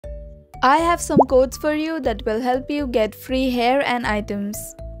I have some codes for you that will help you get free hair and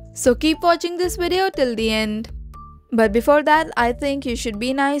items. So keep watching this video till the end. But before that, I think you should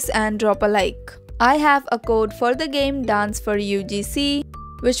be nice and drop a like. I have a code for the game Dance for UGC,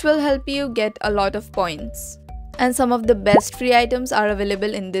 which will help you get a lot of points. And some of the best free items are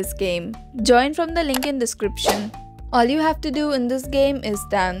available in this game. Join from the link in description. All you have to do in this game is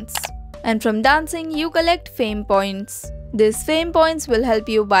dance. And from dancing, you collect fame points. These fame points will help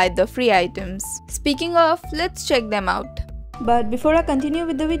you buy the free items. Speaking of, let's check them out. But before I continue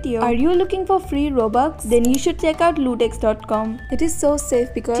with the video, are you looking for free Robux? Then you should check out blxewolf.com. It is so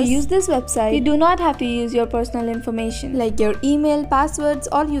safe because to use this website, you do not have to use your personal information like your email, passwords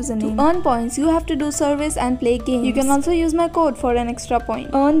or username. To earn points, you have to do service and play games. You can also use my code for an extra point.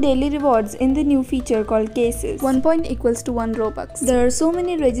 Earn daily rewards in the new feature called cases. 1 point equals to 1 Robux. There are so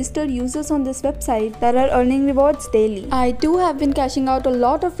many registered users on this website that are earning rewards daily. I too have been cashing out a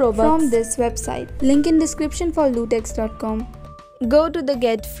lot of Robux from this website. Link in description for blxewolf.com. Go to the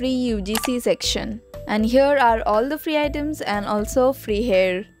Get Free UGC section, and here are all the free items and also free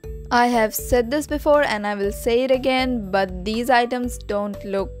hair. I have said this before and I will say it again, but these items don't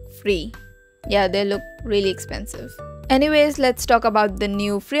look free. Yeah, they look really expensive. Anyways, let's talk about the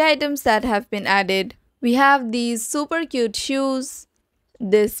new free items that have been added. We have these super cute shoes,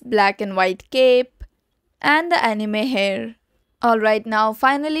 this black and white cape, and the anime hair. Alright, now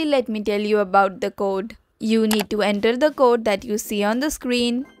finally let me tell you about the code. You need to enter the code that you see on the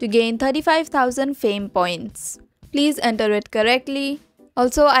screen to gain 35,000 fame points. Please enter it correctly.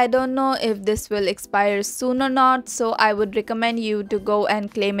 Also, I don't know if this will expire soon or not, so I would recommend you to go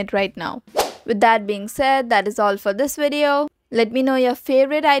and claim it right now. With that being said, that is all for this video. Let me know your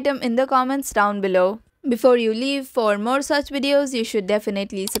favorite item in the comments down below. Before you leave, for more such videos, you should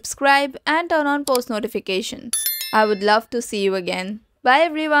definitely subscribe and turn on post notifications. I would love to see you again. Bye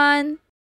everyone!